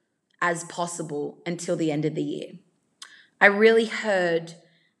still as possible until the end of the year. I really heard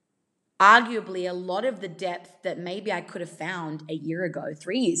arguably a lot of the depth that maybe I could have found a year ago,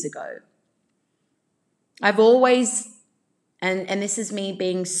 3 years ago. I've always, and this is me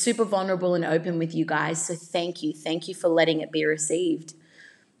being super vulnerable and open with you guys, so thank you for letting it be received.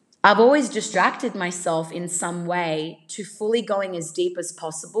 I've always distracted myself in some way to fully going as deep as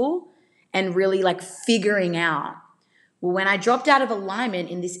possible and really figuring out, well, when I dropped out of alignment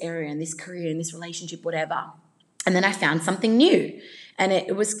in this area, in this career, in this relationship, whatever, and then I found something new, and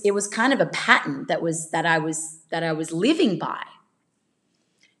it was kind of a pattern that I was living by.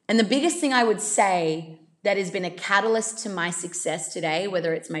 And the biggest thing I would say that has been a catalyst to my success today,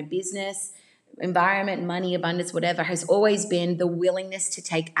 whether it's my business, environment, money, abundance, whatever, has always been the willingness to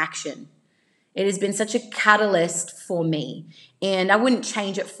take action. It has been such a catalyst for me, and I wouldn't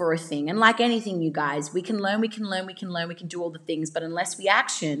change it for a thing. And like anything, you guys, we can learn, we can do all the things, but unless we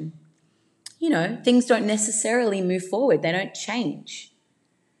action, things don't necessarily move forward. They don't change.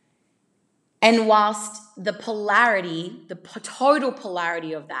 And whilst the polarity, the total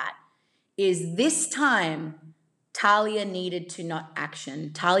polarity of that is this time, Talia needed to not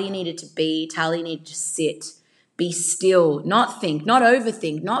action. Talia needed to be. Talia needed to sit, be still, not think, not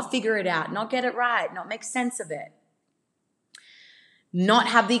overthink, not figure it out, not get it right, not make sense of it, not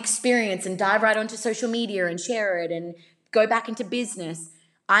have the experience and dive right onto social media and share it and go back into business.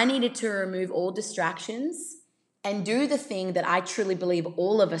 I needed to remove all distractions and do the thing that I truly believe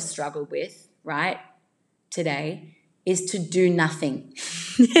all of us struggle with, right, today, is to do nothing.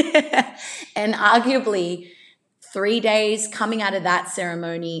 And arguably 3 days coming out of that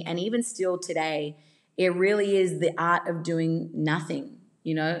ceremony, and even still today, it really is the art of doing nothing,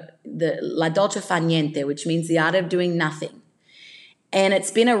 the la dolce fa niente, which means the art of doing nothing. And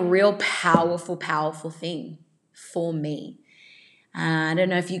it's been a real powerful, powerful thing for me. I don't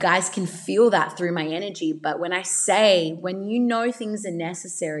know if you guys can feel that through my energy, but when I say, when you know things are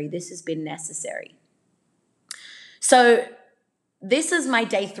necessary, this has been necessary. So this is my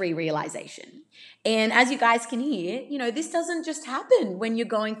day 3 realization. And as you guys can hear, this doesn't just happen when you're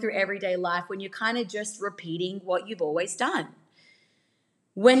going through everyday life, when you're kind of just repeating what you've always done.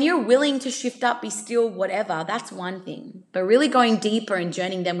 When you're willing to shift up, be still, whatever, that's one thing. But really going deeper and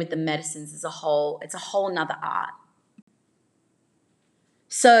journeying them with the medicines is it's a whole nother art.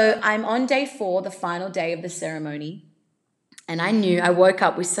 So I'm on day 4, the final day of the ceremony. And I woke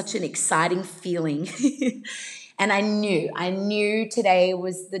up with such an exciting feeling. And I knew today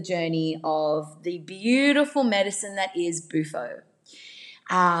was the journey of the beautiful medicine that is Bufo.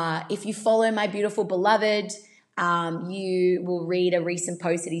 If you follow my beautiful beloved, you will read a recent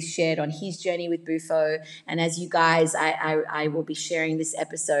post that he shared on his journey with Bufo. And as you guys, I will be sharing this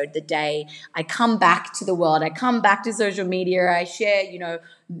episode the day I come back to the world. I come back to social media. I share,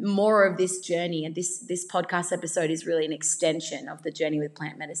 more of this journey. And this podcast episode is really an extension of the journey with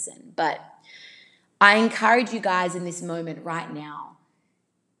plant medicine. But I encourage you guys in this moment right now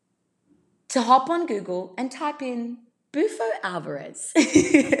to hop on Google and type in Bufo Alvarez.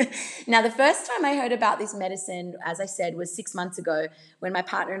 Now, the first time I heard about this medicine, as I said, was 6 months ago when my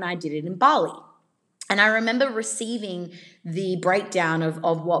partner and I did it in Bali. And I remember receiving the breakdown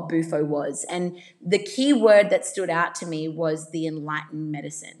of what Bufo was. And the key word that stood out to me was the enlightened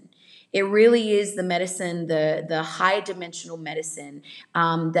medicine. It really is the medicine, the high dimensional medicine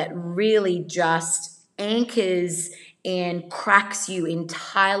that really just anchors and cracks you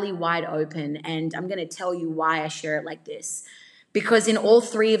entirely wide open. And I'm going to tell you why I share it like this. Because in all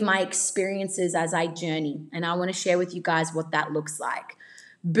 3 of my experiences as I journey, and I want to share with you guys what that looks like.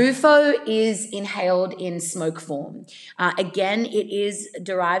 Bufo is inhaled in smoke form. Again,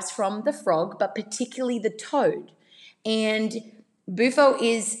 derives from the frog, but particularly the toad. And Bufo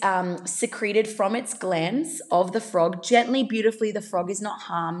is secreted from its glands of the frog gently, beautifully. The frog is not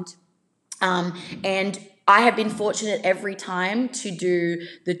harmed. And I have been fortunate every time to do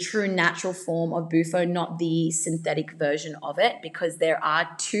the true natural form of Bufo, not the synthetic version of it, because there are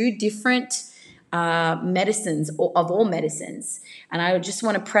 2 different medicines of all medicines. And I just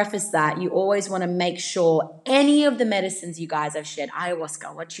want to preface that you always want to make sure any of the medicines you guys have shared,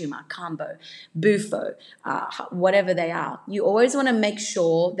 ayahuasca, wachuma, kambo, Bufo, whatever they are, you always want to make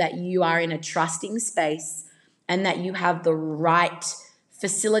sure that you are in a trusting space and that you have the right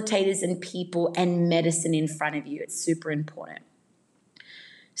facilitators and people and medicine in front of you. It's super important.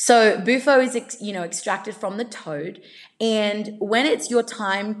 So Bufo is, extracted from the toad, and when it's your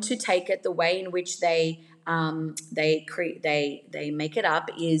time to take it, the way in which they make it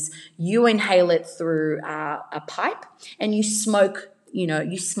up is you inhale it through a pipe, and you smoke.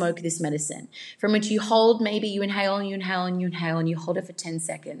 You smoke this medicine, from which you hold. Maybe you inhale and you inhale and you inhale, and you hold it for 10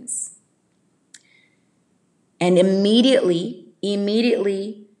 seconds, and immediately, in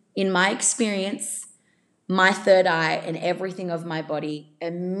my experience, my third eye and everything of my body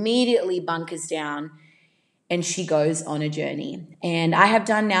immediately bunkers down, and she goes on a journey. And I have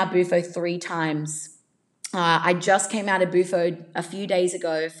done now Bufo 3 times. I just came out of Bufo a few days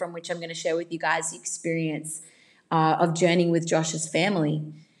ago, from which I'm going to share with you guys the experience of journeying with Josh's family.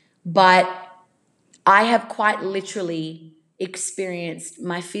 But I have quite literally experienced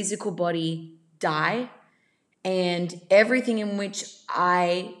my physical body die, and everything in which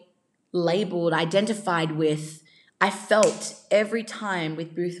I identified with, I felt every time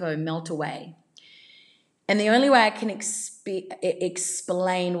with Bufo melt away. And the only way I can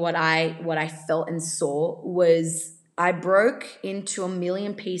explain what I felt and saw was I broke into a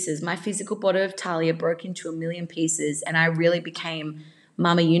million pieces. My physical body of Talia broke into a million pieces, and I really became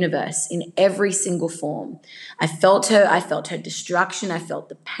Mama Universe in every single form. I felt her destruction, I felt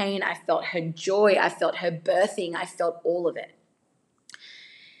the pain, I felt her joy, I felt her birthing, I felt all of it.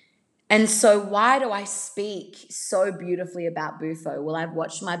 And so why do I speak so beautifully about Bufo? Well, I've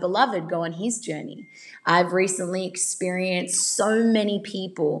watched my beloved go on his journey. I've recently experienced so many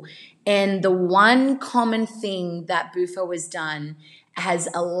people, and the one common thing that Bufo has done has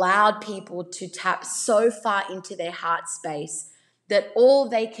allowed people to tap so far into their heart space that all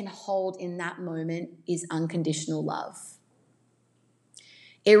they can hold in that moment is unconditional love.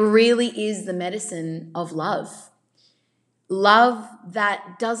 It really is the medicine of love. Love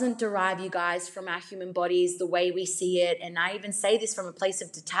that doesn't derive, you guys, from our human bodies the way we see it. And I even say this from a place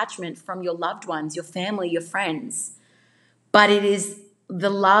of detachment from your loved ones, your family, your friends. But it is the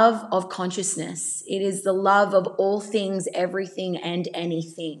love of consciousness. It is the love of all things, everything, and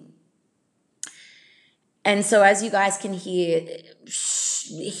anything. And so as you guys can hear,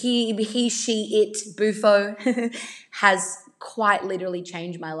 it, Bufo, has quite literally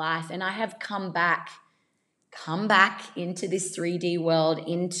changed my life. And I have come back into this 3D world,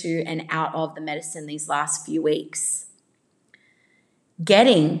 into and out of the medicine these last few weeks.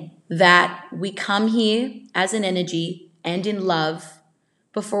 Getting that we come here as an energy and in love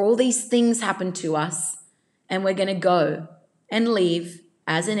before all these things happen to us, and we're going to go and leave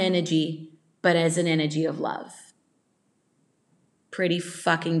as an energy, but as an energy of love. Pretty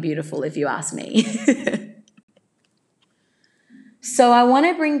fucking beautiful, if you ask me. So I want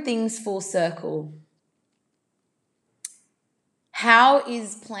to bring things full circle. How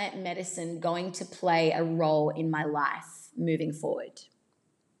is plant medicine going to play a role in my life moving forward?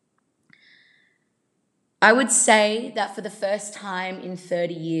 I would say that for the first time in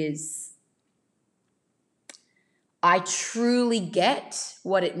 30 years, I truly get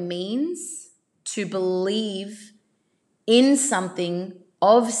what it means to believe in something,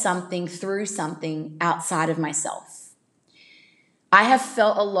 of something, through something outside of myself. I have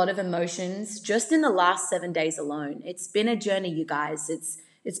felt a lot of emotions just in the last 7 days alone. It's been a journey, you guys.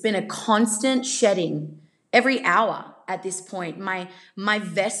 It's been a constant shedding every hour at this point. My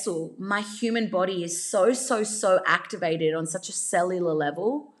vessel, my human body is so activated on such a cellular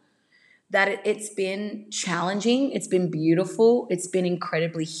level that it's been challenging, it's been beautiful, it's been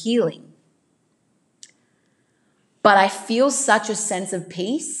incredibly healing. But I feel such a sense of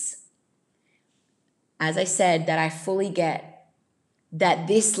peace, as I said, that I fully get that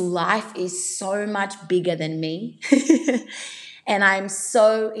this life is so much bigger than me. And I'm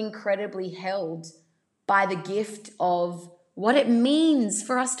so incredibly held by the gift of what it means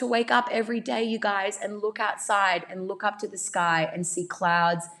for us to wake up every day, you guys, and look outside and look up to the sky and see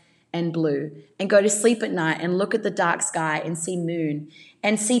clouds and blue, and go to sleep at night and look at the dark sky and see moon,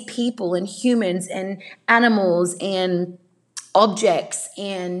 and see people and humans and animals and objects.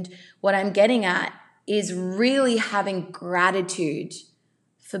 And what I'm getting at is really having gratitude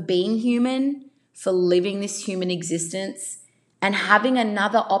for being human, for living this human existence, and having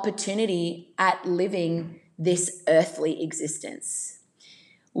another opportunity at living this earthly existence.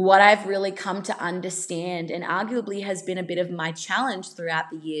 What I've really come to understand, and arguably has been a bit of my challenge throughout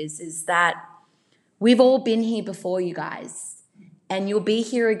the years, is that we've all been here before, you guys, and you'll be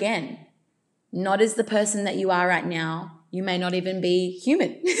here again. Not as the person that you are right now. You may not even be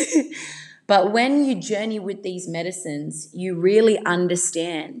human. But when you journey with these medicines, you really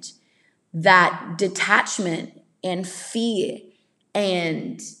understand that detachment and fear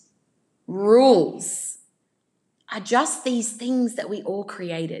and rules are just these things that we all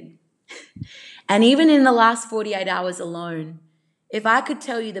created. And even in the last 48 hours alone, if I could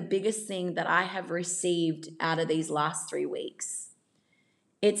tell you the biggest thing that I have received out of these last 3 weeks,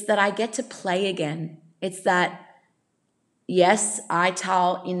 it's that I get to play again. It's that, yes, I,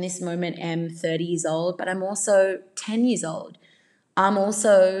 Tal, in this moment am 30 years old, but I'm also 10 years old. I'm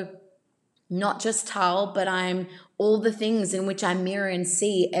also not just Tal, but I'm all the things in which I mirror and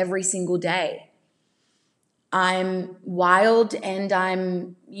see every single day. I'm wild and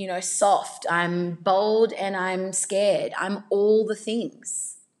I'm, soft. I'm bold and I'm scared. I'm all the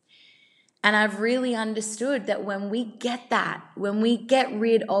things. And I've really understood that when we get that, when we get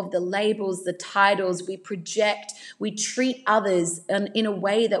rid of the labels, the titles, we project, we treat others in a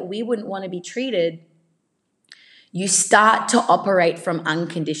way that we wouldn't want to be treated, you start to operate from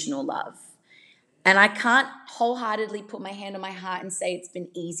unconditional love. And I can't wholeheartedly put my hand on my heart and say it's been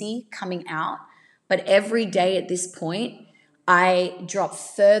easy coming out. But every day at this point, I drop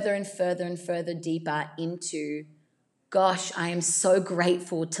further and further and further deeper into, gosh, I am so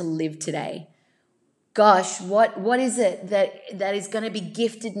grateful to live today. Gosh, what is it that is going to be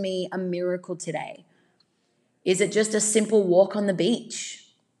gifted me a miracle today? Is it just a simple walk on the beach?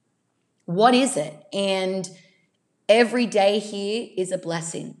 What is it? And every day here is a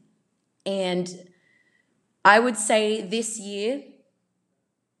blessing. And I would say this year,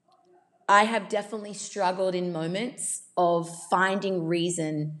 I have definitely struggled in moments of finding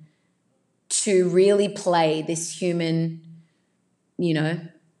reason to really play this human,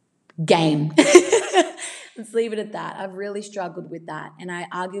 game. Let's leave it at that. I've really struggled with that. And I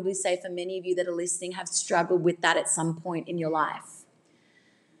arguably say for many of you that are listening have struggled with that at some point in your life.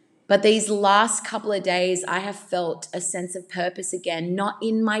 But these last couple of days, I have felt a sense of purpose again, not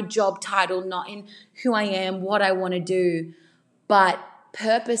in my job title, not in who I am, what I want to do, but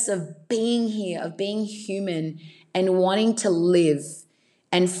purpose of being here, of being human and wanting to live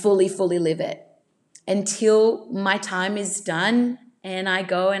and fully live it until my time is done and I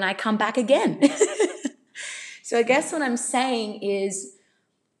go and I come back again. So I guess what I'm saying is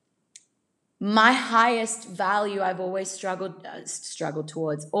my highest value I've always struggled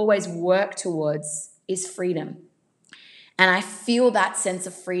towards, always worked towards, is freedom. And I feel that sense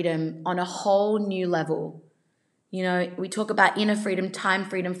of freedom on a whole new level. We talk about inner freedom, time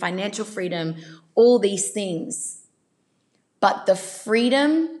freedom, financial freedom, all these things. But the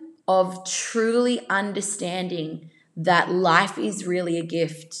freedom of truly understanding that life is really a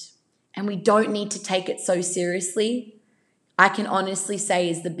gift and we don't need to take it so seriously, I can honestly say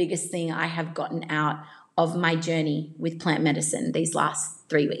is the biggest thing I have gotten out of my journey with plant medicine these last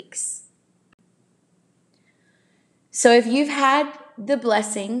 3 weeks. So if you've had the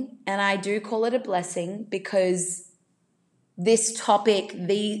blessing, and I do call it a blessing because this topic,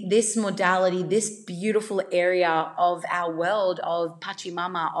 this modality, this beautiful area of our world, of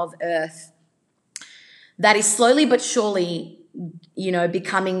Pachamama, of Earth, that is slowly but surely,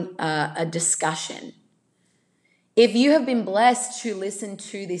 becoming a discussion. If you have been blessed to listen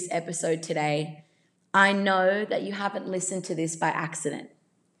to this episode today, I know that you haven't listened to this by accident.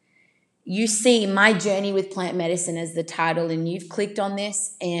 You see my journey with plant medicine as the title, and you've clicked on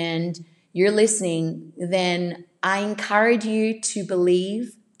this and you're listening, then I encourage you to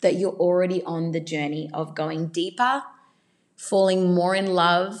believe that you're already on the journey of going deeper, falling more in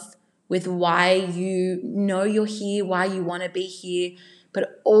love with why you know you're here, why you want to be here,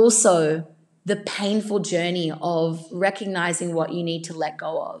 but also the painful journey of recognizing what you need to let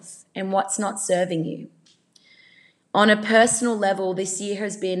go of and what's not serving you. On a personal level, this year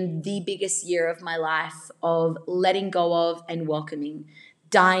has been the biggest year of my life of letting go of and welcoming,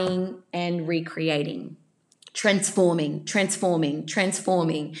 dying and recreating, transforming,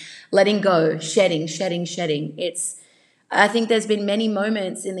 letting go, shedding. I think there's been many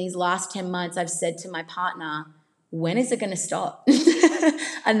moments in these last 10 months I've said to my partner, when is it going to stop?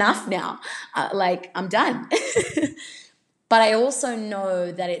 Enough now. I'm done. But I also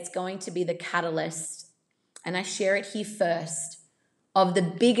know that it's going to be the catalyst, and I share it here first, of the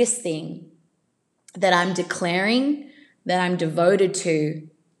biggest thing that I'm declaring, that I'm devoted to,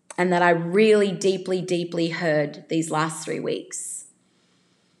 and that I really deeply, deeply heard these last 3 weeks.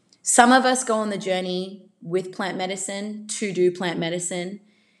 Some of us go on the journey with plant medicine to do plant medicine,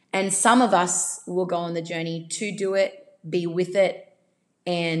 and some of us will go on the journey to do it, be with it,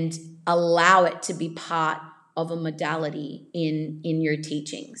 and allow it to be part of a modality in your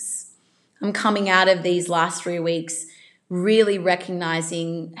teachings. I'm coming out of these last 3 weeks really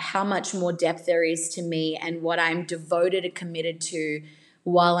recognizing how much more depth there is to me and what I'm devoted and committed to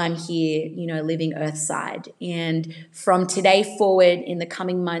while I'm here, living Earthside. And from today forward, in the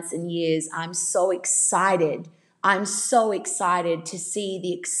coming months and years, I'm so excited. I'm so excited to see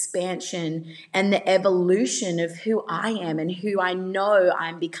the expansion and the evolution of who I am and who I know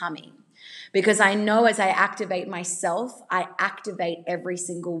I'm becoming. Because I know as I activate myself, I activate every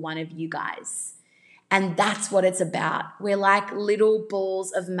single one of you guys. And that's what it's about. We're like little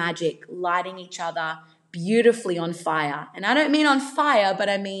balls of magic lighting each other beautifully on fire. And I don't mean on fire, but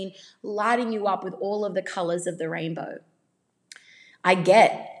I mean lighting you up with all of the colors of the rainbow. I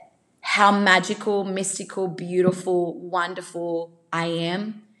get how magical, mystical, beautiful, wonderful I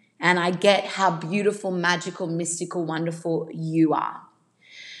am. And I get how beautiful, magical, mystical, wonderful you are.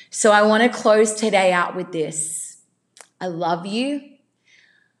 So I want to close today out with this. I love you.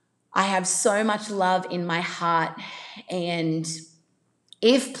 I have so much love in my heart. And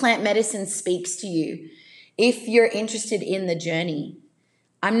if plant medicine speaks to you, if you're interested in the journey,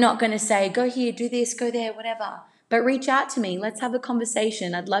 I'm not going to say, go here, do this, go there, whatever. But reach out to me. Let's have a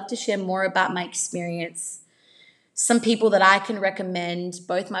conversation. I'd love to share more about my experience. Some people that I can recommend,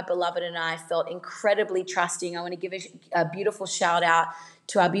 both my beloved and I felt incredibly trusting. I want to give a beautiful shout out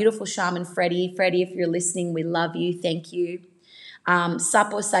to our beautiful shaman, Freddie. Freddie, if you're listening, we love you. Thank you.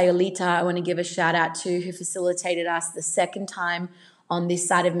 Sapo Sayolita, I want to give a shout out to, who facilitated us the second time on this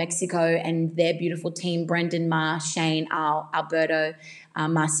side of Mexico, and their beautiful team, Brendan, Ma, Shane, Alberto,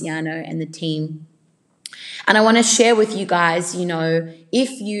 Marciano, and the team. And I want to share with you guys,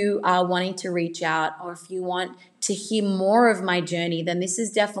 if you are wanting to reach out, or if you want to hear more of my journey, then this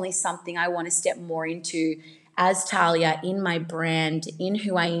is definitely something I want to step more into as Talia, in my brand, in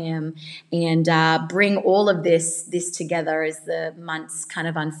who I am, and bring all of this together as the months kind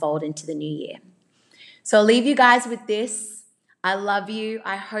of unfold into the new year. So I'll leave you guys with this. I love you.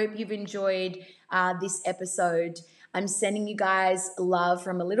 I hope you've enjoyed this episode. I'm sending you guys love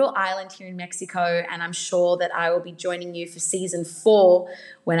from a little island here in Mexico, and I'm sure that I will be joining you for season 4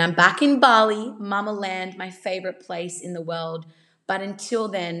 when I'm back in Bali, Mama Land, my favorite place in the world. But until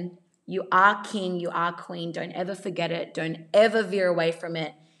then, you are king, you are queen. Don't ever forget it. Don't ever veer away from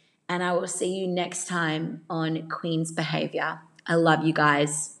it. And I will see you next time on Queen's Behavior. I love you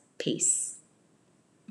guys. Peace.